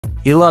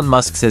Elon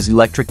Musk says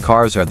electric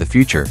cars are the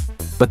future,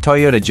 but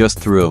Toyota just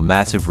threw a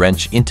massive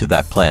wrench into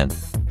that plan.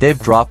 They've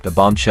dropped a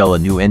bombshell, a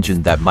new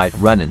engine that might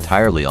run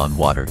entirely on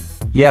water.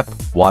 Yep,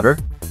 water?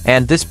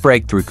 And this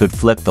breakthrough could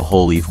flip the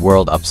whole EV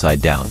world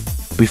upside down.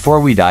 Before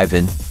we dive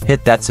in,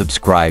 hit that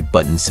subscribe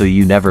button so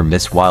you never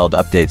miss wild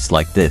updates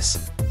like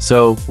this.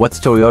 So, what's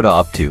Toyota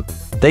up to?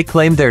 They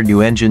claim their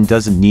new engine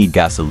doesn't need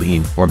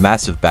gasoline or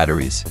massive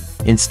batteries.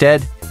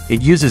 Instead,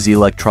 it uses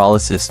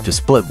electrolysis to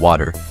split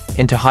water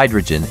into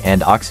hydrogen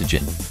and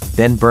oxygen,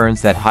 then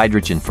burns that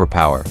hydrogen for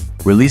power,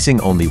 releasing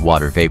only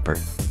water vapor.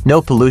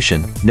 No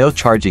pollution, no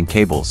charging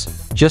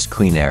cables, just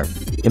clean air.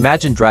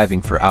 Imagine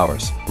driving for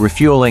hours,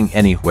 refueling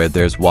anywhere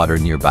there's water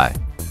nearby.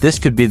 This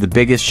could be the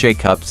biggest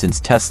shakeup since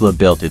Tesla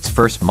built its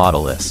first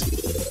Model S.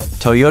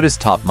 Toyota's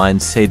top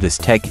minds say this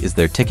tech is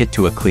their ticket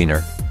to a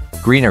cleaner,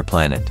 greener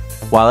planet.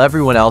 While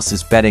everyone else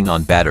is betting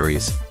on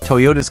batteries,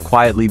 Toyota's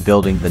quietly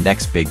building the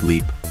next big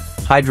leap.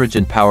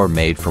 Hydrogen power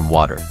made from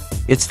water.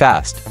 It's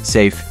fast,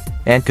 safe,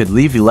 and could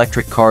leave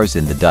electric cars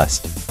in the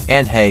dust.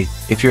 And hey,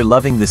 if you're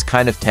loving this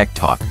kind of tech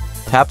talk,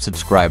 tap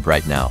subscribe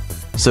right now,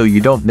 so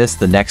you don't miss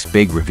the next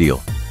big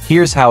reveal.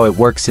 Here's how it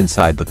works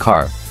inside the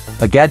car.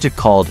 A gadget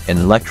called an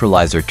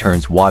electrolyzer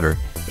turns water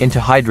into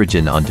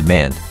hydrogen on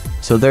demand,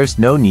 so there's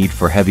no need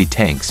for heavy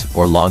tanks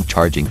or long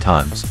charging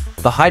times.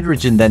 The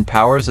hydrogen then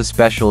powers a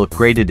special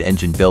upgraded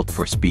engine built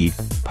for speed,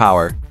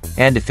 power,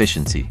 and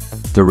efficiency.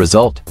 The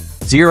result?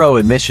 Zero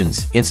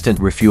emissions, instant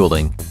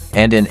refueling,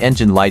 and an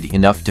engine light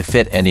enough to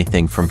fit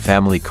anything from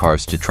family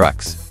cars to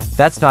trucks.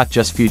 That's not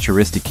just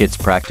futuristic, it's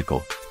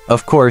practical.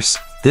 Of course,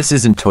 this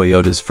isn't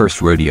Toyota's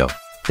first rodeo.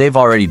 They've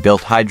already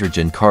built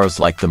hydrogen cars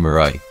like the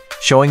Mirai,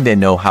 showing they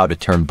know how to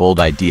turn bold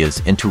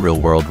ideas into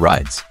real-world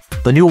rides.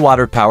 The new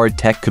water-powered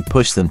tech could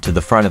push them to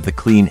the front of the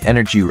clean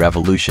energy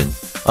revolution,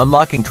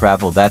 unlocking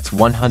travel that's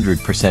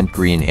 100%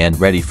 green and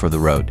ready for the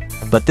road.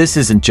 But this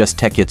isn't just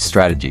tech, it's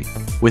strategy.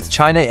 With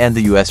China and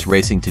the US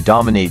racing to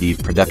dominate EV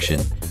production,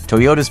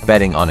 Toyota's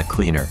betting on a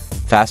cleaner,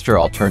 faster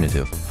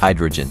alternative,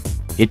 hydrogen.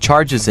 It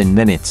charges in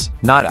minutes,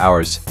 not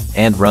hours,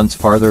 and runs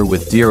farther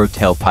with zero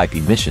tailpipe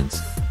emissions.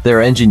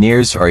 Their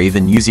engineers are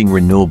even using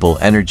renewable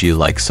energy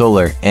like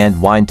solar and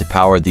wind to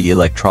power the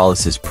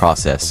electrolysis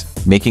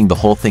process, making the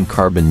whole thing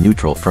carbon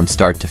neutral from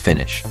start to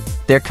finish.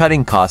 They're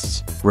cutting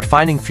costs,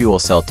 refining fuel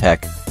cell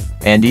tech,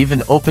 and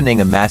even opening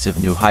a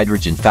massive new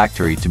hydrogen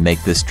factory to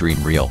make this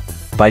dream real.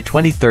 By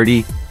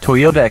 2030,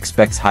 Toyota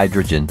expects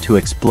hydrogen to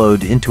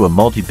explode into a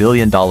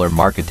multi-billion-dollar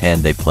market,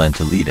 and they plan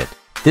to lead it.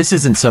 This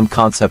isn't some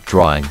concept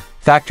drawing.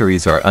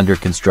 Factories are under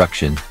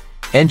construction,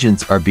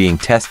 engines are being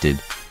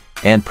tested,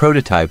 and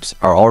prototypes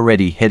are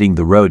already hitting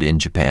the road in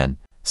Japan.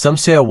 Some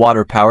say a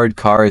water-powered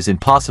car is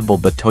impossible,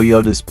 but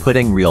Toyota's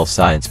putting real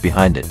science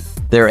behind it.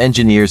 Their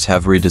engineers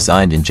have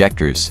redesigned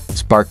injectors,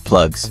 spark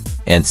plugs,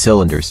 and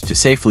cylinders to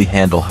safely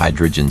handle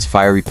hydrogen's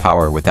fiery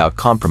power without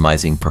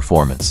compromising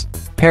performance.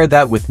 Pair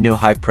that with new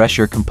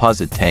high-pressure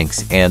composite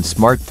tanks and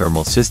smart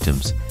thermal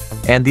systems,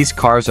 and these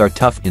cars are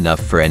tough enough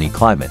for any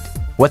climate.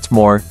 What's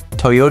more,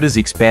 Toyota's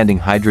expanding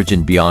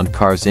hydrogen beyond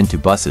cars into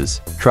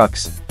buses,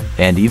 trucks,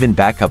 and even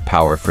backup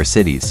power for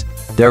cities.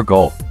 Their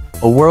goal?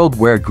 A world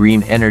where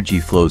green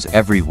energy flows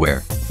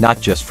everywhere, not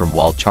just from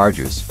wall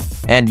chargers.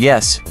 And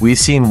yes, we've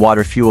seen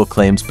water fuel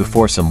claims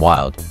before, some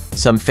wild,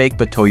 some fake,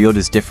 but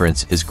Toyota's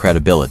difference is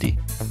credibility.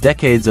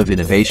 Decades of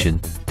innovation,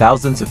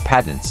 thousands of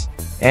patents,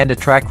 and a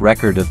track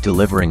record of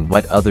delivering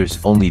what others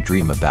only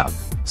dream about.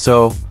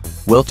 So,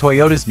 will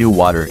Toyota's new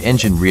water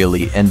engine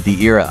really end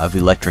the era of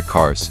electric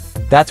cars?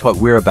 That's what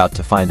we're about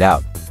to find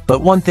out.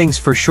 But one thing's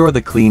for sure,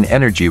 the clean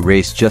energy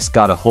race just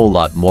got a whole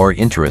lot more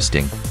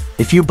interesting.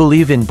 If you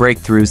believe in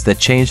breakthroughs that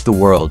change the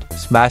world,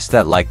 smash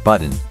that like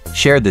button,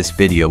 share this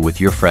video with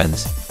your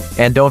friends,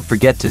 and don't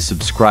forget to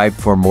subscribe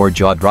for more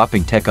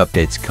jaw-dropping tech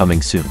updates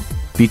coming soon.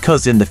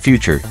 Because in the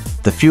future,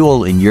 the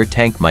fuel in your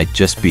tank might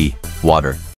just be water.